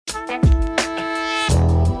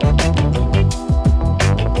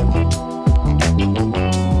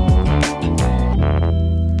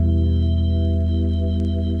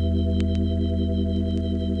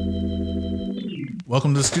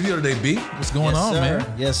Welcome to the studio today, B. What's going on,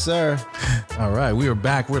 man? Yes, sir. All right, we are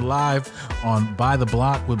back. We're live on Buy the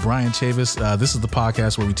Block with Brian Chavis. This is the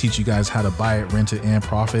podcast where we teach you guys how to buy it, rent it, and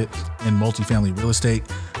profit in multifamily real estate.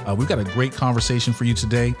 We've got a great conversation for you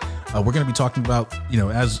today. We're going to be talking about,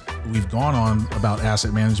 as we've gone on about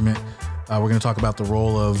asset management, we're going to talk about the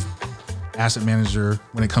role of asset manager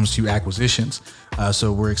when it comes to acquisitions.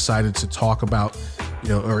 So we're excited to talk about,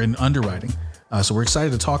 or in underwriting. So we're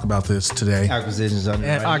excited to talk about this today. Acquisitions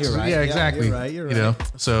underwriting. You're right. Yeah, exactly. You're right.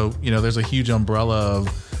 So, there's a huge umbrella of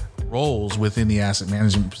roles within the asset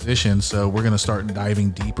management position. So we're going to start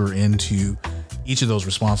diving deeper into each of those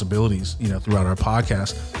responsibilities, throughout our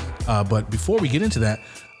podcast. But before we get into that,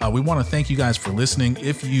 we want to thank you guys for listening.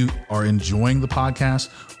 If you are enjoying the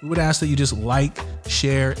podcast, we would ask that you just like,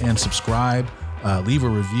 share, and subscribe. Leave a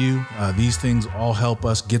review. These things all help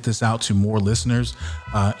us get this out to more listeners.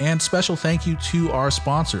 And special thank you to our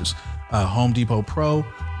sponsors, Home Depot Pro,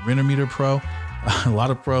 Renometer Pro, a lot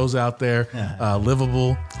of pros out there,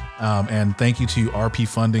 Livable. And thank you to RP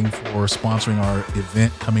Funding for sponsoring our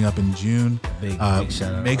event coming up in June. Big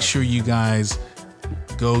shout out. Make sure you guys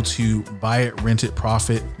go to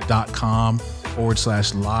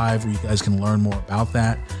buyitrentit.com/live where you guys can learn more about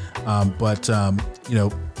that.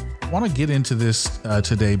 I want to get into this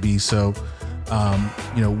today, B. So,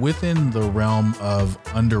 within the realm of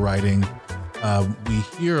underwriting, we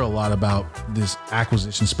hear a lot about this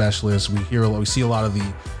acquisition specialist. We see a lot of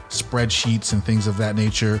the spreadsheets and things of that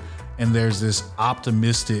nature. And there's this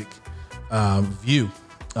optimistic view.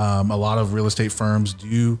 A lot of real estate firms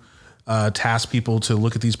do task people to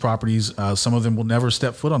look at these properties. Some of them will never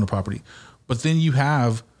step foot on the property. But then you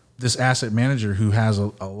have this asset manager who has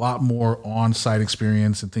a lot more on-site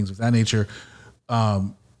experience and things of that nature.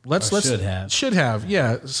 Should have.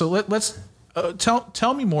 Yeah. So let's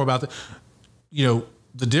tell me more about the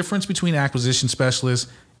difference between acquisition specialist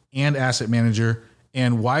and asset manager,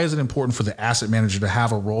 and why is it important for the asset manager to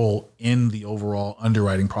have a role in the overall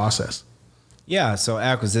underwriting process? Yeah. So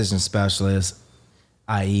acquisition specialist,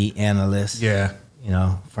 i.e. analyst. Yeah.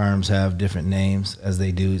 Firms have different names as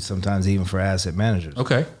they do sometimes even for asset managers.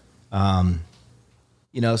 Okay. The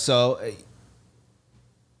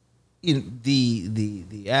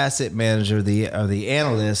asset manager, or the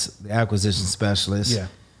analyst, the acquisition specialist,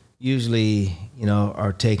 usually,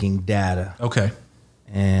 are taking data. Okay.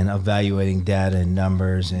 And evaluating data and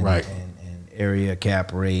numbers and, right. and area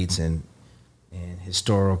cap rates and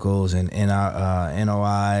historicals and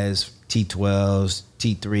NOIs, T12s,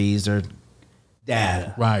 T3s, they're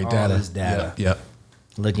data. Right. All this data. Yep.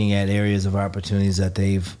 Looking at areas of opportunities that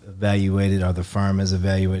they've evaluated or the firm has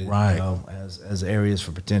evaluated, right. As areas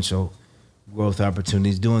for potential growth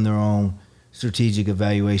opportunities, doing their own strategic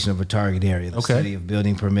evaluation of a target area. The study of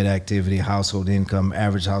building permit activity, household income,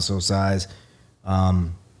 average household size,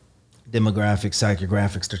 demographics,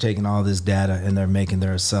 psychographics. They're taking all this data and they're making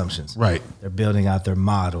their assumptions. Right. They're building out their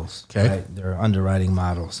models. Okay. Right? Their underwriting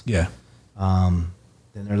models. Yeah. Then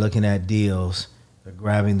they're looking at deals. They're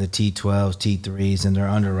grabbing the T12s, T3s, and they're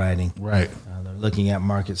underwriting. Right. They're looking at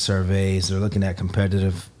market surveys. They're looking at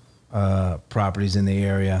competitive properties in the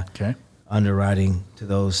area. Okay. Underwriting to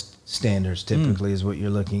those standards typically is what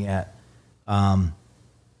you're looking at. The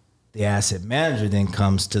asset manager then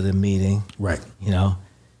comes to the meeting. Right.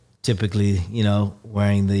 Typically,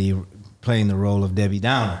 playing the role of Debbie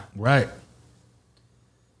Downer. Right.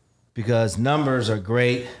 Because numbers are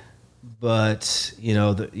great. But in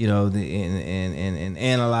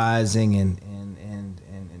analyzing and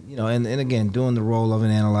again doing the role of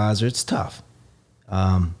an analyzer, it's tough.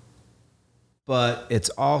 But it's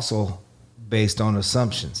also based on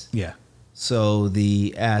assumptions. Yeah. So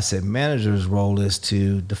the asset manager's role is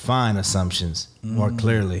to define assumptions more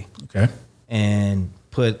clearly. Okay. And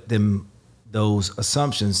put those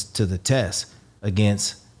assumptions to the test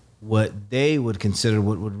against what they would consider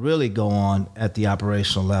what would really go on at the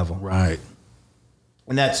operational level. Right.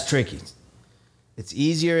 And that's tricky. It's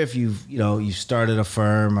easier if you started a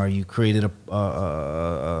firm or you created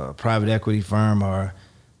a private equity firm or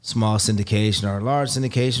small syndication or a large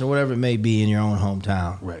syndication or whatever it may be in your own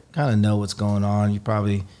hometown. Right. Kind of know what's going on. You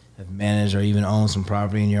probably have managed or even owned some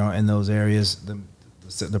property in those areas.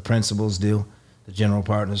 The principals do. The general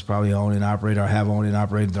partners probably own and operate or have owned and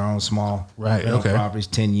operated their own small properties,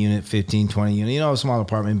 10 unit, 15, 20 unit, a small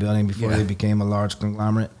apartment building before they became a large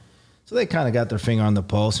conglomerate. So they kind of got their finger on the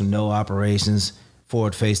pulse and know operations,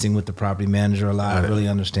 forward facing with the property manager a lot, really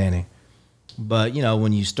understanding. But,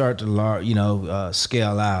 when you start to,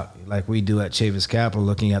 scale out like we do at Chavis Capital,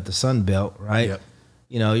 looking at the Sun Belt, right? Yep.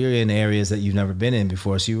 You're in areas that you've never been in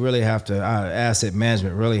before. So you really have to, asset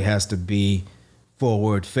management really has to be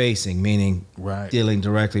forward facing, meaning dealing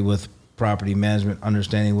directly with property management,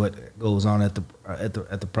 understanding what goes on at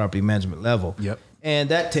the property management level. Yep. And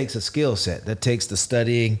that takes a skill set. That takes the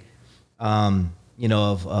studying, you know,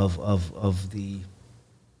 of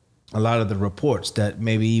a lot of the reports that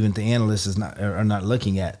maybe even the analysts are not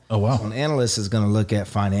looking at. Oh, wow. So an analyst is going to look at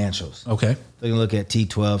financials. Okay. They're going to look at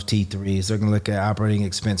T12s, T3s. They're going to look at operating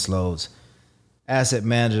expense loads. Asset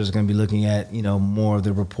managers are going to be looking at, you know, more of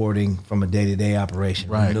the reporting from a day-to-day operation,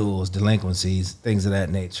 renewals, delinquencies, things of that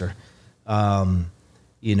nature.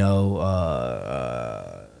 You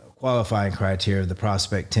know, qualifying criteria of the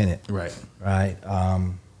prospect tenant. Right.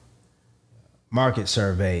 Market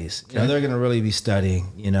surveys. You know, they're going to really be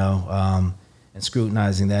studying, you know, and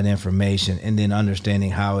scrutinizing that information and then understanding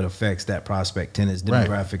how it affects that prospect tenant's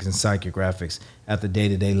demographics and psychographics at the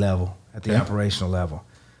day-to-day level, at the operational level.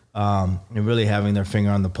 And really having their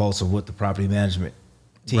finger on the pulse of what the property management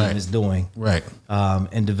team is doing.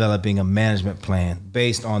 And developing a management plan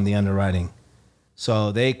based on the underwriting.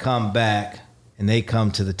 So they come back and they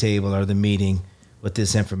come to the table or the meeting with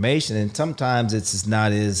this information. And sometimes it's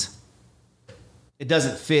not as, it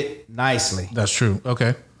doesn't fit nicely. That's true.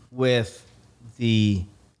 Okay. With the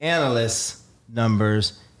analysts'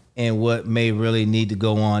 numbers and what may really need to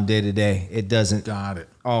go on day to day. It doesn't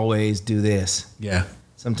always do this. Yeah.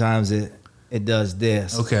 Sometimes it does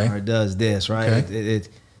this. Okay. Or it does this, right? Okay.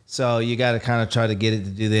 So you got to kind of try to get it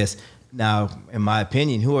to do this. Now, in my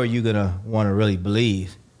opinion, who are you going to want to really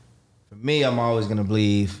believe? For me, I'm always going to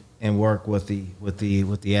believe and work with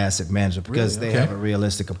the asset manager because they have a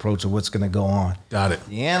realistic approach of what's going to go on. Got it.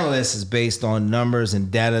 The analyst is based on numbers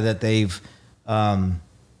and data that they've obtained,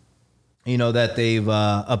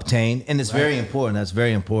 and it's very important. That's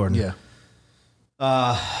very important. Yeah.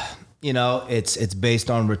 You know, it's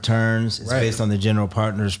based on returns. It's based on the general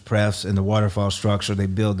partner's prefs and the waterfall structure. They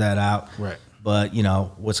build that out. Right. But, you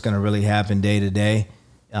know, what's going to really happen day to day,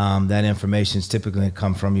 that information is typically going to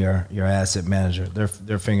come from your asset manager.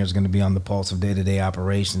 Their finger's going to be on the pulse of day-to-day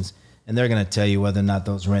operations, and they're going to tell you whether or not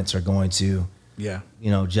those rents are going to, you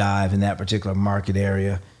know, jive in that particular market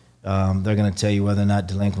area. They're going to tell you whether or not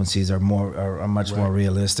delinquencies are much more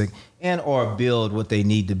realistic and or build what they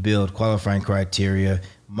need to build, qualifying criteria,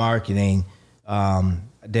 marketing,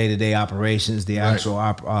 day-to-day operations, the actual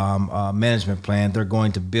management plan. They're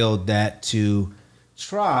going to build that to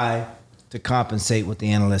try to compensate what the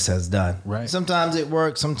analyst has done. Right. Sometimes it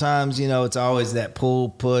works. Sometimes, you know, it's always that pull,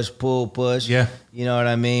 push. Yeah. You know what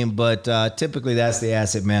I mean? But typically that's the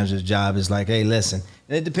asset manager's job is like, hey, listen.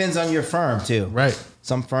 And it depends on your firm too. Right.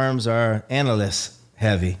 Some firms are analyst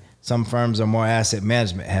heavy. Some firms are more asset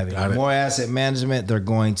management heavy. More asset management, they're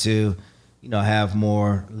going to, you know, have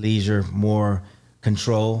more leisure, more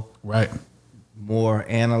control. Right. More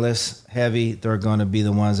analysts heavy, they're going to be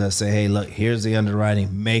the ones that say, hey, look, here's the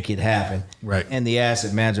underwriting, make it happen. Right. And the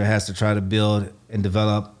asset manager has to try to build and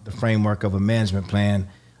develop the framework of a management plan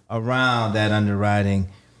around that underwriting.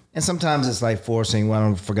 And sometimes it's like forcing,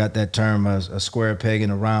 I forgot that term, a square peg in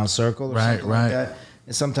a round circle or something like that.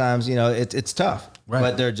 And sometimes, you know, it's tough. Right.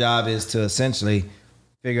 But their job is to essentially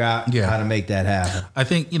figure out how to make that happen. I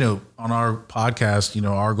think, you know, on our podcast, you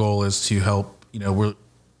know, our goal is to help, you know, we're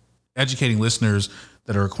educating listeners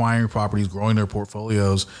that are acquiring properties, growing their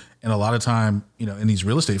portfolios. And a lot of time, you know, in these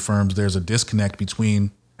real estate firms, there's a disconnect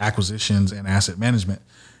between acquisitions and asset management.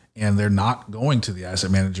 And they're not going to the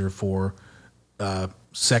asset manager for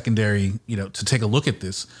secondary, you know, to take a look at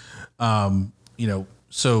this. You know,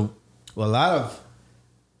 so. Well, a lot of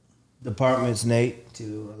departments, Nate,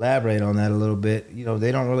 to elaborate on that a little bit, you know,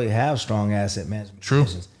 they don't really have strong asset management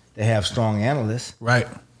positions. They have strong analysts. Right.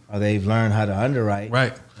 Or they've learned how to underwrite.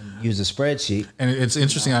 Right. Use a spreadsheet. And it's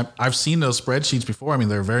interesting. I've seen those spreadsheets before. I mean,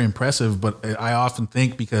 they're very impressive, but I often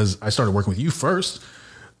think because I started working with you first,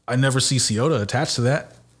 I never see CIOTA attached to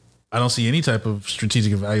that. I don't see any type of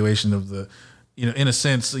strategic evaluation of the, you know, in a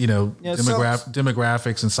sense, you know,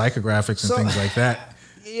 demographics and psychographics and things like that.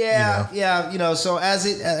 You know, so as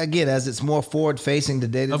it's more forward facing to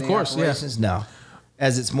day-to-day operations, no.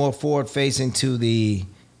 As it's more forward facing to the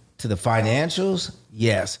financials,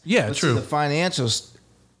 yes. Yeah, but true. The financials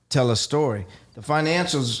tell a story. The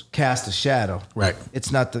financials cast a shadow. Right.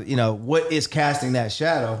 It's not what is casting that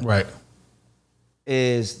shadow. Right.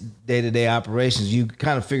 Is day-to-day operations. You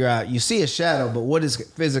kind of figure out, you see a shadow, but what is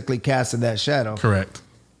physically casting that shadow? Correct.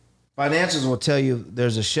 Financials will tell you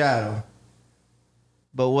there's a shadow,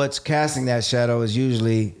 but what's casting that shadow is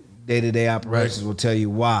usually day-to-day operations will tell you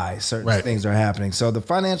why certain things are happening. So the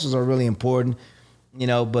financials are really important. You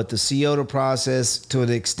know, but the CIOTA process, to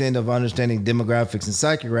the extent of understanding demographics and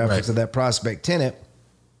psychographics of that prospect tenant,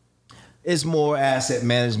 is more asset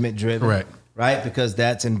management driven. Correct. right? Because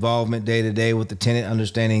that's involvement day to day with the tenant,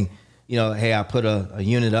 understanding, hey, I put a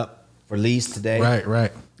unit up for lease today.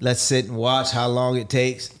 Right. Let's sit and watch how long it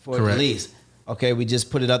takes for it to lease. Okay, we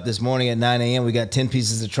just put it up this morning at 9 a.m. We got 10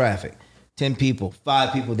 pieces of traffic. 10 people,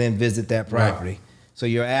 5 people then visit that property. Right. So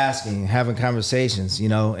you're asking, having conversations,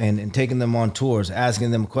 and taking them on tours, asking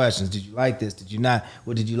them questions. Did you like this? Did you not?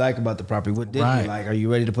 What did you like about the property? What didn't you like? Are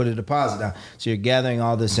you ready to put a deposit down? So you're gathering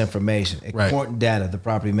all this information, important data the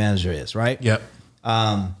property manager is, right? Yep.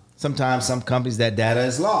 Sometimes some companies, that data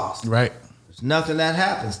is lost. Right. There's nothing that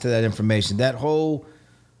happens to that information. That whole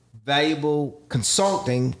valuable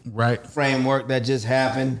consulting framework that just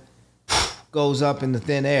happened goes up in the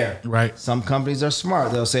thin air. Right. Some companies are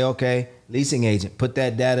smart. They'll say, okay, leasing agent, put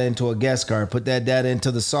that data into a guest card, put that data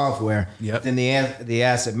into the software. Yep. Then the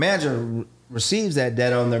asset manager receives that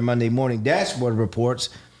data on their Monday morning dashboard reports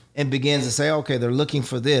and begins to say, okay, they're looking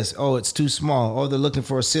for this. Oh, it's too small. Or they're looking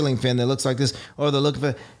for a ceiling fan that looks like this. Or they're looking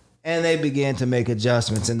for, and they begin to make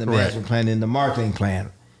adjustments in the management plan, in the marketing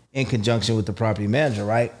plan, in conjunction with the property manager,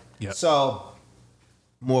 right? Yep. So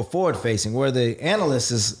more forward facing, where the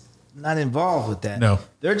analyst is not involved with that. No.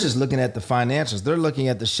 They're just looking at the financials. They're looking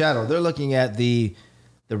at the shadow. They're looking at the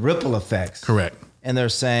ripple effects. Correct. And they're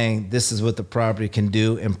saying this is what the property can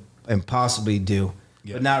do and possibly do,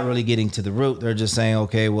 but not really getting to the root. They're just saying,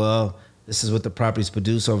 okay, well, this is what the property's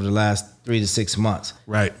produced over the last 3 to 6 months.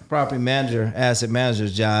 Right. Property manager, asset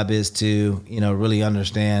manager's job is to, really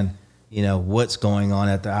understand, what's going on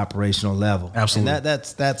at the operational level. Absolutely. And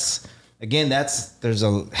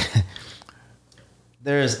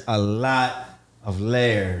there's a lot of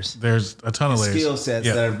layers. There's a ton of layers. Skill sets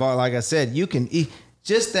that are involved. Like I said, you can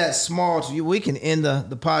just that small. We can end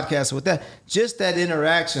the podcast with that. Just that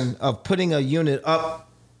interaction of putting a unit up.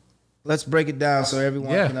 Let's break it down so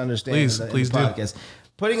everyone can understand. Please the podcast.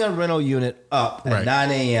 Putting a rental unit up at 9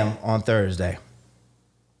 a.m. on Thursday.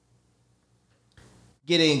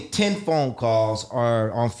 Getting 10 phone calls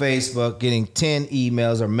or on Facebook, getting 10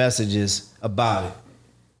 emails or messages about it.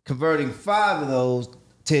 Converting 5 of those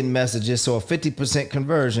 10 messages, so a 50%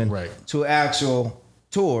 conversion to actual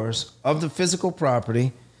tours of the physical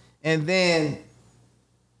property, and then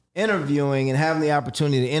interviewing and having the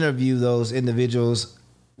opportunity to interview those individuals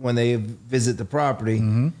when they visit the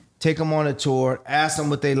property, take them on a tour, ask them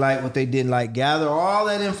what they like, what they didn't like, gather all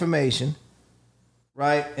that information,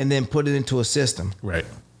 right, and then put it into a system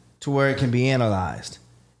to where it can be analyzed.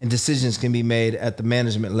 And decisions can be made at the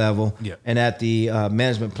management level and at the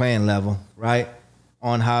management plan level, right,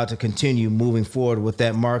 on how to continue moving forward with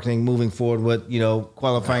that marketing, moving forward with,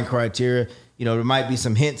 qualifying criteria. There might be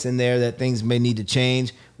some hints in there that things may need to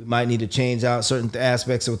change. We might need to change out certain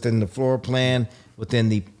aspects within the floor plan,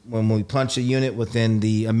 when we punch a unit, within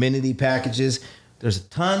the amenity packages. There's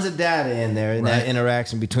tons of data in there in that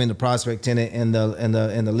interaction between the prospect tenant and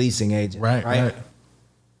the leasing agent. Right.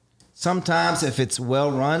 Sometimes, if it's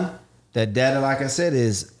well run, that data, like I said,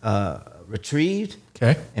 is retrieved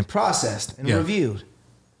and processed and reviewed.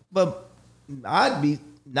 But I'd be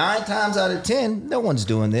 9 times out of 10, no one's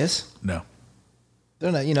doing this. No,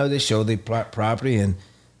 they're not. They show the property and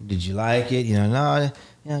did you like it? No,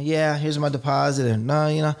 yeah. Here's my deposit, and no,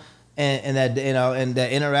 and that and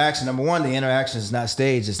that interaction. Number one, the interaction is not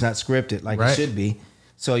staged. It's not scripted like it should be.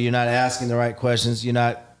 So you're not asking the right questions. You're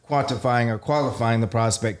not quantifying or qualifying the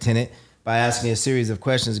prospect tenant by asking a series of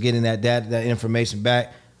questions, getting that data, that information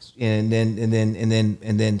back, and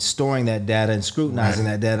then storing that data and scrutinizing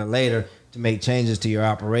that data later to make changes to your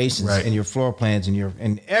operations and your floor plans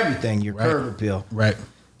and everything, your curb appeal. Right.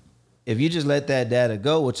 If you just let that data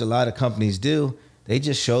go, which a lot of companies do, they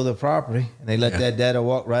just show the property and they let that data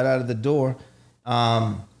walk right out of the door.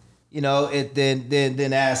 Then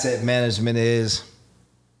asset management is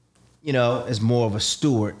more of a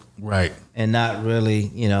steward, and not really,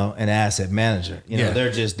 an asset manager.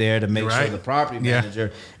 They're just there to make sure the property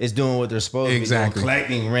manager is doing what they're supposed to be doing,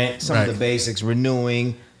 collecting rent, some of the basics,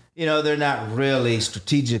 renewing. They're not really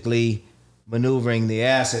strategically maneuvering the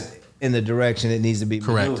asset in the direction it needs to be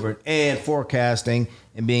maneuvered, and forecasting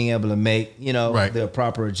and being able to make, the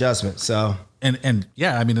proper adjustments. So. And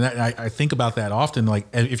yeah, I mean, I think about that often. Like,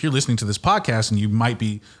 if you're listening to this podcast and you might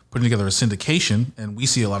be putting together a syndication, and we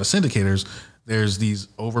see a lot of syndicators, there's these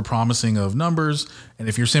over-promising of numbers. And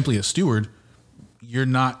if you're simply a steward, you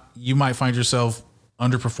might find yourself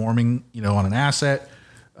underperforming, on an asset.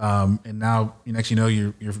 And now, next,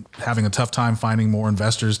 you're having a tough time finding more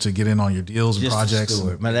investors to get in on your deals and projects.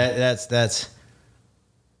 But that's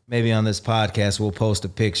maybe on this podcast we'll post a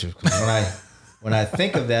picture. When I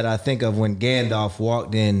think of that, I think of when Gandalf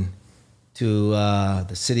walked in to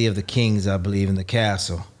the city of the kings, I believe, in the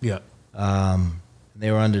castle. Yeah.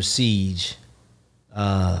 They were under siege.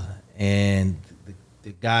 and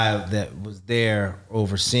the guy that was there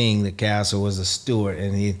overseeing the castle was a steward,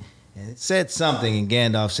 and it said something, and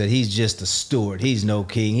Gandalf said, "He's just a steward. He's no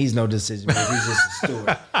king. He's no decision maker. He's just a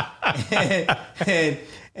steward." and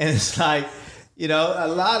it's like, you know, a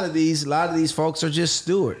lot of these folks are just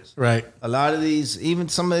stewards. Right. A lot of these, even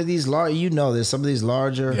some of these large, there's some of these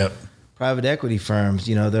larger private equity firms,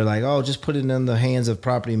 you know, they're like, oh, just put it in the hands of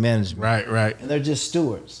property management. Right. And they're just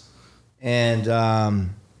stewards. And,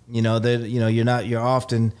 you're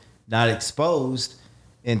often not exposed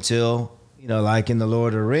until, you know, like in the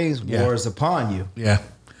Lord of the Rings, war is upon you. Yeah.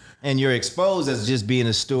 And you're exposed as just being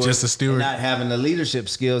a steward. Just a steward. And not having the leadership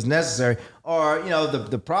skills necessary. Or, you know,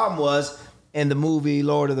 the problem was in the movie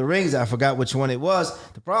Lord of the Rings, I forgot which one it was.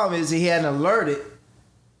 The problem is he hadn't alerted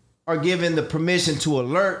or given the permission to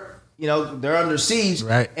alert, you know, they're under siege,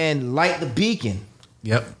 and light the beacon.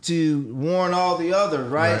 Yep. To warn all the others,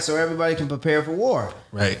 right? So everybody can prepare for war.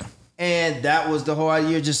 Right. And that was the whole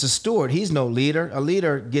idea, just a steward. He's no leader. A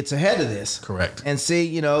leader gets ahead of this. Correct. And see,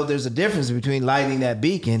 you know, there's a difference between lighting that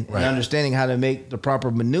beacon and understanding how to make the proper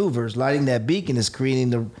maneuvers. Lighting that beacon is creating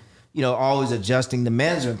the, you know, always adjusting the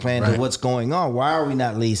management plan to what's going on. Why are we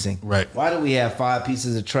not leasing? Right. Why do we have 5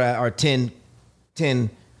 pieces of trash or 10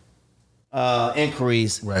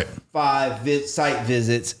 inquiries, 5 site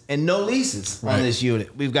visits, and no leases on this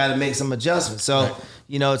unit? We've got to make some adjustments. So,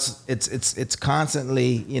 you know, it's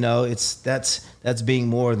constantly, you know, that's being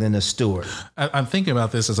more than a steward. I'm thinking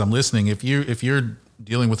about this as I'm listening. If you're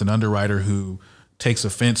dealing with an underwriter who takes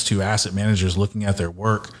offense to asset managers looking at their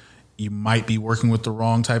work, you might be working with the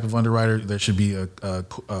wrong type of underwriter. There should be a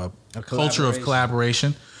culture of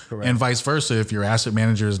collaboration. Correct. And vice versa. If your asset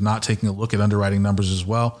manager is not taking a look at underwriting numbers as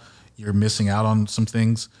well, you're missing out on some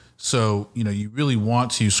things. So, you know, you really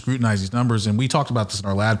want to scrutinize these numbers. And we talked about this in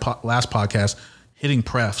our last podcast, hitting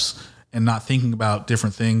prefs and not thinking about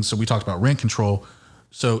different things. So we talked about rent control.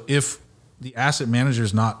 So if the asset manager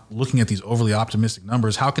is not looking at these overly optimistic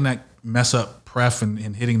numbers, how can that mess up pref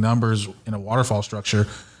and hitting numbers in a waterfall structure?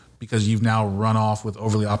 Because you've now run off with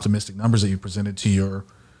overly optimistic numbers that you presented to your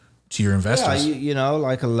investors. Yeah, you know,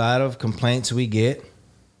 like a lot of complaints we get.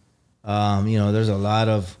 You know, there's a lot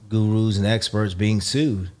of gurus and experts being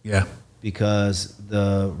sued. Yeah. Because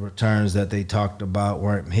the returns that they talked about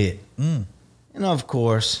weren't hit. And of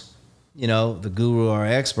course, you know, the guru or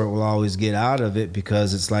expert will always get out of it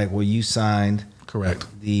because it's like, well, you signed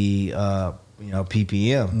the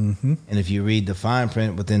PPM. And if you read the fine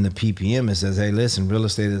print within the PPM, it says, hey, listen, real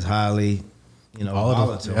estate is highly, you know,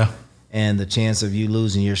 volatile. Yeah. And the chance of you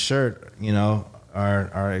losing your shirt, you know,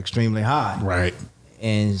 are extremely high. Right.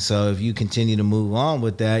 And so if you continue to move on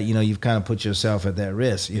with that, you know, you've kind of put yourself at that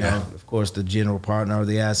risk. You know, of course, the general partner or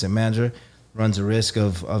the asset manager runs a risk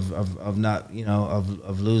of not, you know,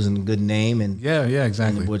 of losing a good name and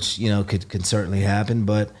exactly, and which, you know, could certainly happen.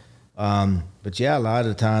 But yeah, a lot of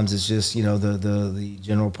the times it's just, you know, the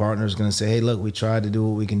general partner is going to say, hey, look, we tried to do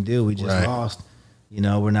what we can do. We just lost. You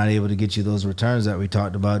know, we're not able to get you those returns that we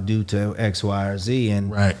talked about due to X, Y, or Z.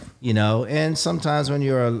 And, you know, and sometimes when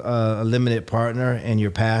you're a limited partner and you're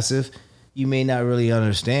passive, you may not really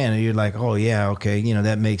understand. Or you're like, oh, yeah, okay, you know,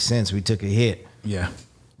 that makes sense. We took a hit. Yeah.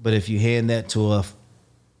 But if you hand that to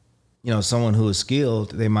someone who is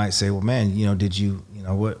skilled, they might say, well, man, you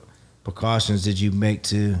know, what precautions did you make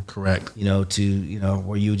to,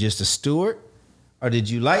 were you just a steward? Or did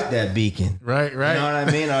you light that beacon? Right. You know what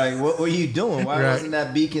I mean? Like, what were you doing? Why wasn't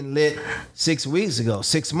that beacon lit 6 weeks ago,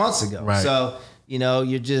 6 months ago? Right. So, you know,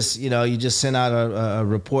 you just sent out a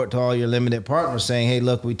report to all your limited partners saying, hey,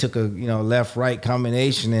 look, we took a, you know, left-right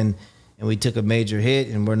combination and we took a major hit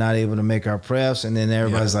and we're not able to make our prefs. And then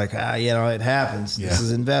everybody's like, you know, it happens. This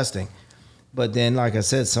is investing. But then, like I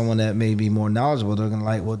said, someone that may be more knowledgeable, they're gonna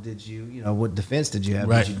like, well, did you, you know, what defense did you have?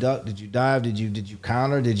 Did you duck? Did you dive? Did you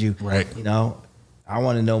counter? Did you, you know? I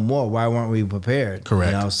want to know more. Why weren't we prepared?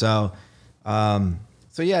 Correct. You know, so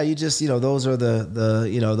yeah, you just, you know, those are the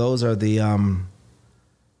you know, those are the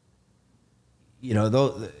you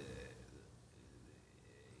know,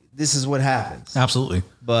 this is what happens. Absolutely.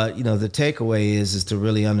 But, you know, the takeaway is to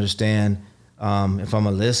really understand, if I'm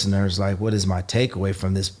a listener, it's like, what is my takeaway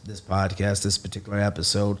from this podcast, this particular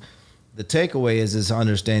episode? The takeaway is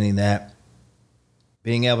understanding that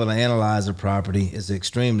being able to analyze a property is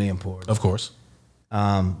extremely important. Of course.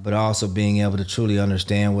 But also being able to truly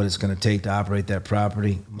understand what it's going to take to operate that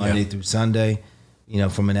property Monday through Sunday, you know,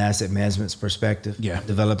 from an asset management perspective. Yeah.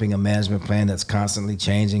 Developing a management plan that's constantly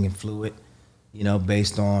changing and fluid, you know,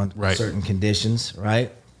 based on certain conditions,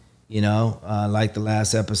 right? Like the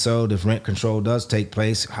last episode, if rent control does take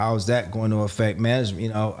place, how is that going to affect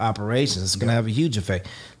management, operations? It's going to have a huge effect.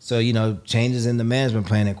 So, changes in the management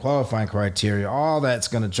plan and qualifying criteria, all that's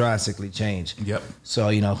going to drastically change. Yep. So,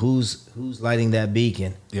 who's lighting that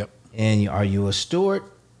beacon? Yep. And are you a steward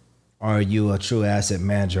or are you a true asset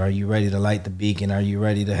manager? Are you ready to light the beacon? Are you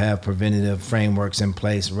ready to have preventative frameworks in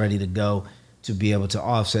place, ready to go to be able to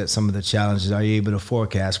offset some of the challenges? Are you able to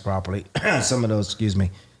forecast properly some of those,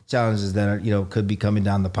 challenges that are, could be coming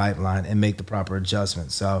down the pipeline and make the proper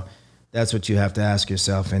adjustments? So that's what you have to ask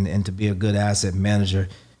yourself. And to be a good asset manager,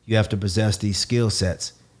 you have to possess these skill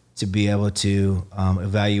sets to be able to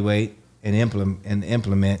evaluate and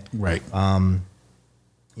implement right.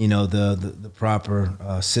 The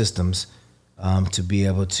proper systems to be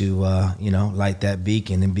able to light that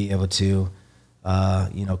beacon and be able to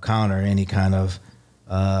counter any kind of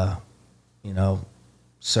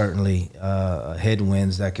certainly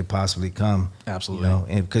headwinds that could possibly come. Absolutely.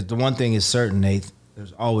 And because the one thing is certain, Nate,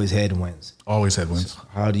 there's always headwinds. Always headwinds. So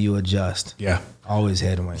how do you adjust? Yeah. Always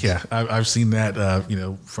headwinds. Yeah. I've seen that,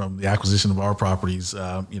 from the acquisition of our properties,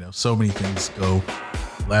 so many things go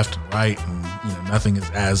left and right and, nothing is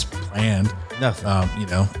as planned. Nothing.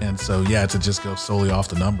 And so, to just go solely off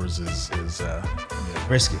the numbers is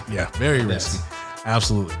risky. Yeah. Very risky.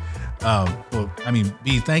 Absolutely.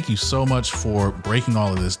 B, thank you so much for breaking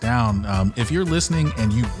all of this down. If you're listening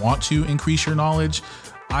and you want to increase your knowledge,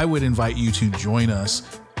 I would invite you to join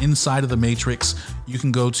us inside of the Matrix. You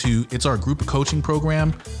can go to, it's our group coaching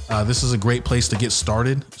program. This is a great place to get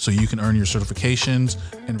started so you can earn your certifications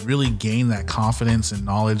and really gain that confidence and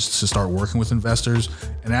knowledge to start working with investors.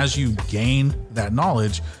 And as you gain that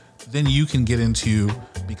knowledge, then you can get into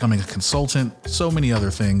becoming a consultant, so many other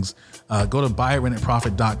things. Go to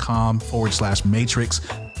buyitrentitprofit.com/matrix.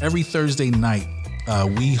 Every Thursday night,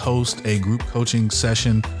 we host a group coaching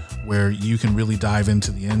session where you can really dive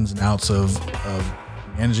into the ins and outs of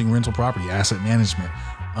managing rental property, asset management,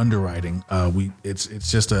 underwriting.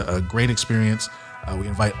 It's just a great experience. We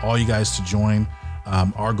invite all you guys to join.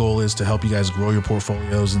 Our goal is to help you guys grow your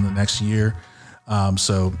portfolios in the next year.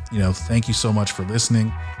 Thank you so much for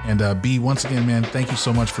listening. And B, once again, man, thank you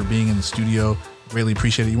so much for being in the studio. Greatly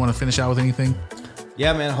appreciate it. You want to finish out with anything?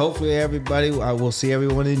 Yeah, man. Hopefully everybody, I will see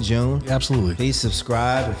everyone in June. Absolutely. Please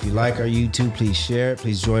subscribe. If you like our YouTube, please share it.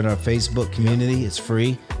 Please join our Facebook community. It's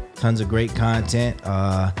free. Tons of great content.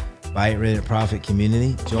 Buy It, Rent It, Profit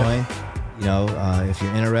community. Join. Yep. If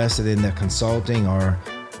you're interested in the consulting or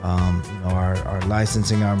our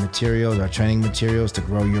licensing, our materials, our training materials to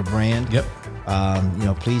grow your brand. Yep.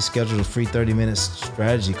 Please schedule a free 30-minute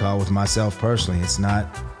strategy call with myself personally. It's not,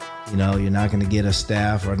 you're not going to get a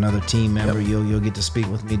staff or another team member. Yep. You'll get to speak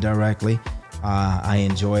with me directly. I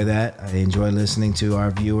enjoy that. I enjoy listening to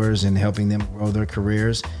our viewers and helping them grow their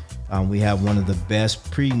careers. We have one of the best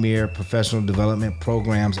premier professional development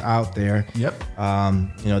programs out there. Yep.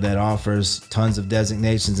 That offers tons of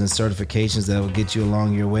designations and certifications that will get you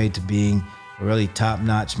along your way to being a really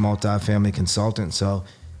top-notch multifamily consultant. So,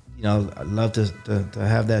 I'd love to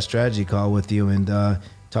have that strategy call with you and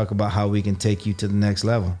talk about how we can take you to the next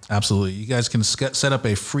level. Absolutely. You guys can set up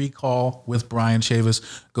a free call with Brian Chavis.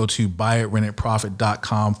 Go to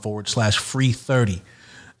buyitrentitprofit.com/free 30.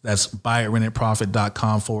 That's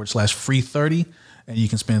buyitrentitprofit.com/free 30. And you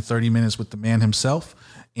can spend 30 minutes with the man himself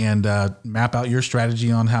and map out your strategy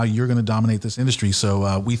on how you're going to dominate this industry.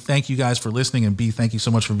 So we thank you guys for listening. And B, thank you so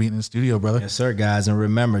much for being in the studio, brother. Yes, sir, guys. And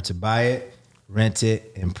remember to buy it, rent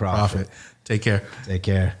it, and profit. Take care. Take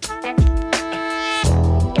care.